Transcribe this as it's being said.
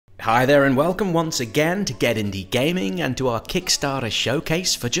Hi there and welcome once again to Get Indie Gaming and to our Kickstarter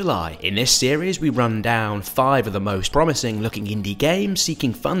showcase for July. In this series we run down 5 of the most promising looking indie games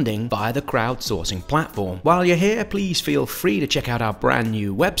seeking funding via the crowdsourcing platform. While you're here, please feel free to check out our brand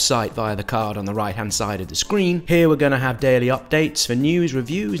new website via the card on the right hand side of the screen. Here we're going to have daily updates for news,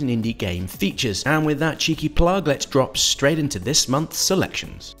 reviews and indie game features. And with that cheeky plug, let's drop straight into this month's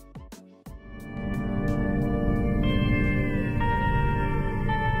selections.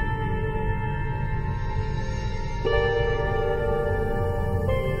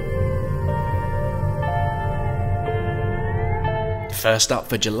 First up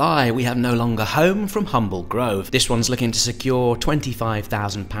for July, we have No Longer Home from Humble Grove. This one's looking to secure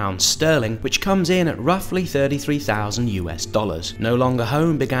 £25,000 sterling, which comes in at roughly $33,000 US. No Longer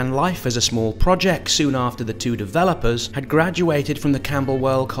Home began life as a small project soon after the two developers had graduated from the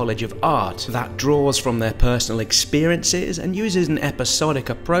Camberwell College of Art that draws from their personal experiences and uses an episodic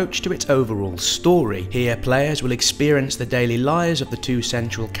approach to its overall story. Here, players will experience the daily lives of the two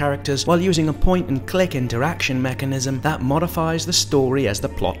central characters while using a point-and-click interaction mechanism that modifies the story as the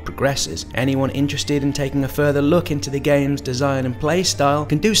plot progresses. Anyone interested in taking a further look into the game's design and play style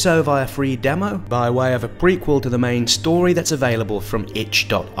can do so via free demo by way of a prequel to the main story that's available from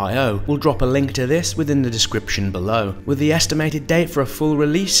itch.io. We'll drop a link to this within the description below. With the estimated date for a full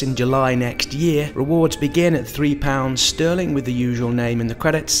release in July next year, rewards begin at £3 sterling with the usual name in the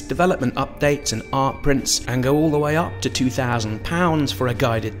credits, development updates and art prints, and go all the way up to £2,000 for a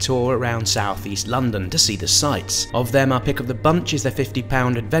guided tour around southeast London to see the sights. Of them, our pick of the bunch is the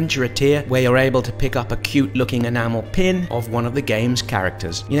 £50 adventurer tier, where you're able to pick up a cute looking enamel pin of one of the game's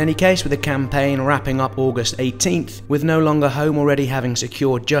characters. In any case, with the campaign wrapping up August 18th, with No Longer Home already having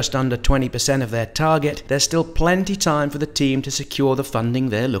secured just under 20% of their target, there's still plenty time for the team to secure the funding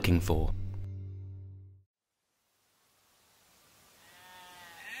they're looking for.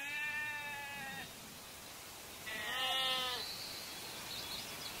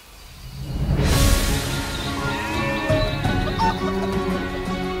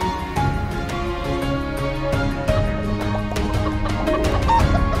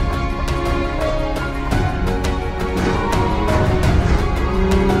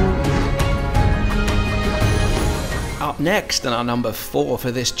 Next, and our number 4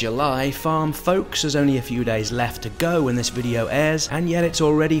 for this July, Farm Folks has only a few days left to go when this video airs, and yet it's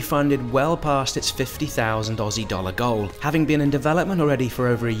already funded well past its $50,000 Aussie dollar goal. Having been in development already for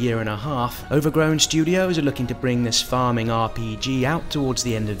over a year and a half, Overgrown Studios are looking to bring this farming RPG out towards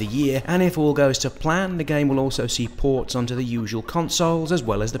the end of the year, and if all goes to plan, the game will also see ports onto the usual consoles as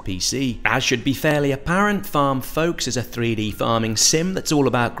well as the PC. As should be fairly apparent, Farm Folks is a 3D farming sim that's all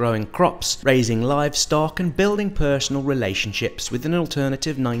about growing crops, raising livestock and building personal relationships with an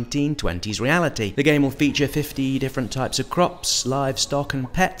alternative 1920s reality. The game will feature 50 different types of crops, livestock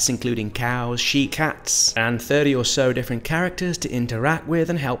and pets, including cows, sheep, cats, and 30 or so different characters to interact with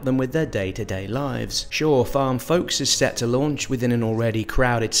and help them with their day-to-day lives. Sure, Farm Folks is set to launch within an already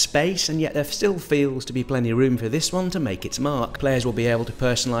crowded space, and yet there still feels to be plenty of room for this one to make its mark. Players will be able to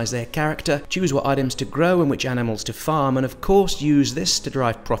personalize their character, choose what items to grow and which animals to farm, and of course use this to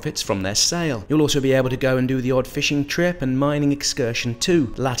derive profits from their sale. You'll also be able to go and do the odd fishing trip and mining excursion too,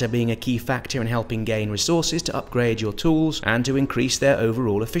 the latter being a key factor in helping gain resources to upgrade your tools and to increase their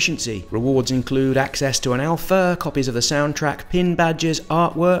overall efficiency. Rewards include access to an alpha, copies of the soundtrack, pin badges,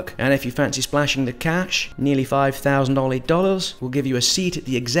 artwork, and if you fancy splashing the cash, nearly $5,000 dollars, will give you a seat at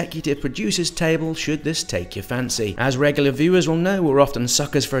the executive producers table should this take your fancy. As regular viewers will know, we're often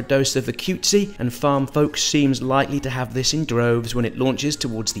suckers for a dose of the cutesy, and Farm Folks seems likely to have this in droves when it launches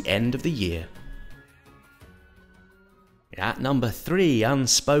towards the end of the year. At number 3,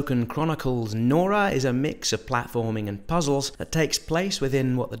 Unspoken Chronicles Nora is a mix of platforming and puzzles that takes place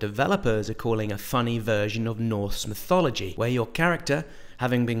within what the developers are calling a funny version of Norse mythology, where your character,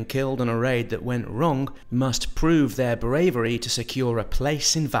 having been killed on a raid that went wrong, must prove their bravery to secure a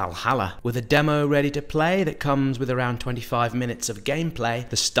place in Valhalla. With a demo ready to play that comes with around 25 minutes of gameplay,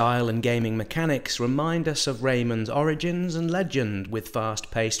 the style and gaming mechanics remind us of Raymond's origins and legend, with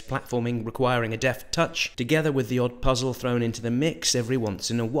fast-paced platforming requiring a deft touch, together with the odd puzzle thrown into the mix every once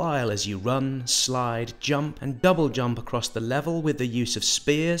in a while as you run, slide, jump, and double jump across the level with the use of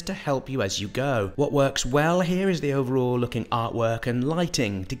spears to help you as you go. What works well here is the overall looking artwork and lighting,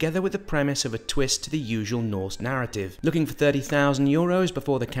 exciting, together with the premise of a twist to the usual Norse narrative. Looking for €30,000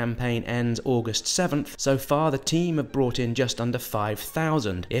 before the campaign ends August 7th, so far the team have brought in just under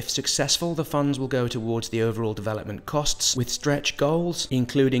 5,000. If successful, the funds will go towards the overall development costs, with stretch goals,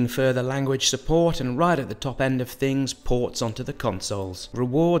 including further language support and right at the top end of things, ports onto the consoles.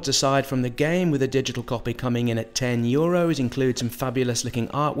 Rewards aside from the game, with a digital copy coming in at €10, include some fabulous looking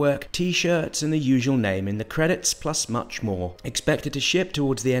artwork, t-shirts and the usual name in the credits, plus much more. Expected to ship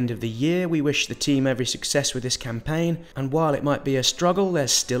towards the end of the year, we wish the team every success with this campaign, and while it might be a struggle,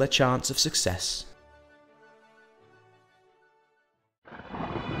 there's still a chance of success.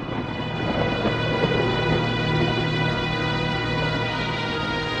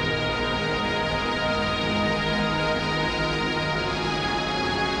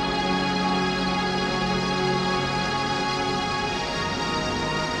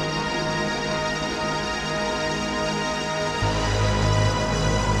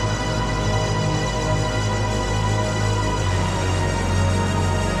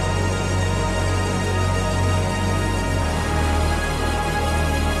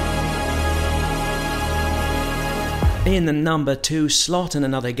 In the number 2 slot, and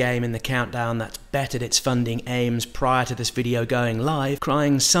another game in the countdown that's bettered its funding aims prior to this video going live,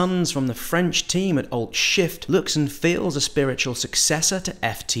 Crying Suns from the French team at Alt Shift looks and feels a spiritual successor to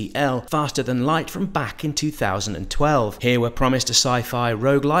FTL, Faster Than Light, from back in 2012. Here we're promised a sci-fi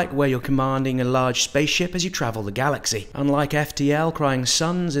roguelike where you're commanding a large spaceship as you travel the galaxy. Unlike FTL, Crying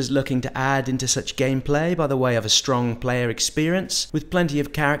Suns is looking to add into such gameplay by the way of a strong player experience, with plenty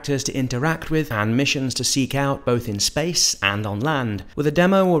of characters to interact with and missions to seek out both in space and on land. With a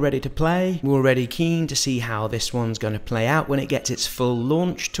demo all ready to play, we're already keen to see how this one's going to play out when it gets its full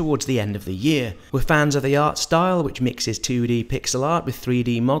launch towards the end of the year. We're fans of the art style, which mixes 2D pixel art with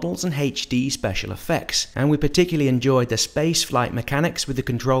 3D models and HD special effects, and we particularly enjoyed the space flight mechanics, with the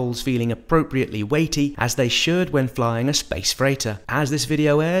controls feeling appropriately weighty, as they should when flying a space freighter. As this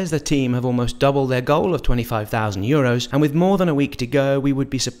video airs, the team have almost doubled their goal of €25,000, and with more than a week to go, we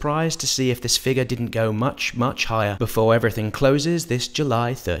would be surprised to see if this figure didn't go much higher before everything closes this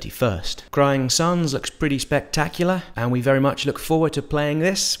July 31st. Crying Suns looks pretty spectacular, and we very much look forward to playing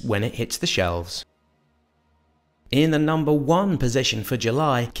this when it hits the shelves. In the number 1 position for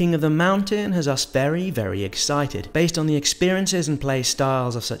July, King of the Mountain has us very excited. Based on the experiences and play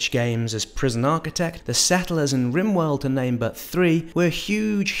styles of such games as Prison Architect, The Settlers and RimWorld, to name but 3, we're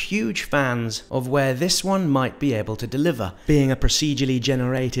huge fans of where this one might be able to deliver. Being a procedurally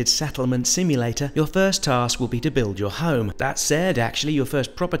generated settlement simulator, your first task will be to build your home. That said, actually your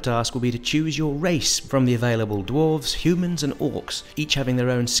first proper task will be to choose your race from the available dwarves, humans and orcs, each having their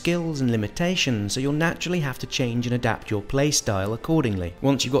own skills and limitations, so you'll naturally have to change and adapt your playstyle accordingly.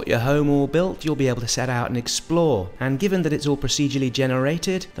 Once you've got your home all built, you'll be able to set out and explore, and given that it's all procedurally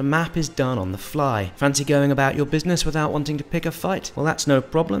generated, the map is done on the fly. Fancy going about your business without wanting to pick a fight? Well, that's no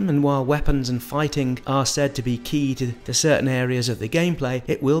problem, and while weapons and fighting are said to be key to certain areas of the gameplay,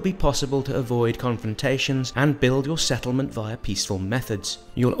 it will be possible to avoid confrontations and build your settlement via peaceful methods.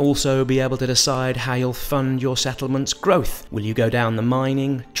 You'll also be able to decide how you'll fund your settlement's growth. Will you go down the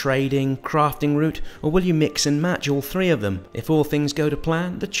mining, trading, crafting route, or will you mix and match all 3 of them? If all things go to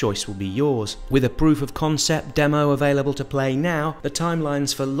plan, the choice will be yours. With a proof of concept demo available to play now, the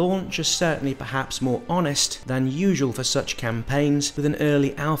timelines for launch are certainly perhaps more honest than usual for such campaigns, with an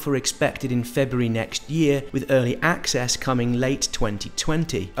early alpha expected in February next year, with early access coming late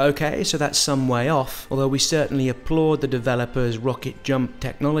 2020. Okay, so that's some way off, although we certainly applaud the developers' rocket jump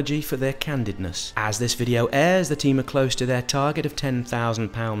technology for their candidness. As this video airs, the team are close to their target of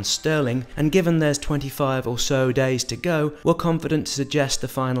 £10,000 sterling, and given there's 25 or so days to go, we're confident to suggest the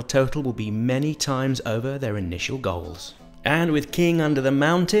final total will be many times over their initial goals. And with King Under the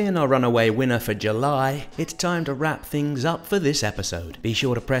Mountain, our runaway winner for July, it's time to wrap things up for this episode. Be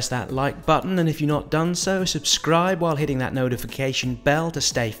sure to press that like button, and if you've not done so, subscribe while hitting that notification bell to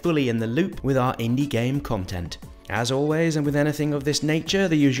stay fully in the loop with our indie game content. As always, and with anything of this nature,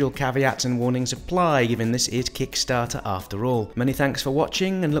 the usual caveats and warnings apply, given this is Kickstarter after all. Many thanks for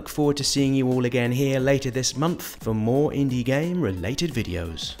watching, and look forward to seeing you all again here later this month for more indie game related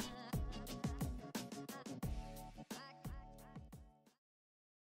videos.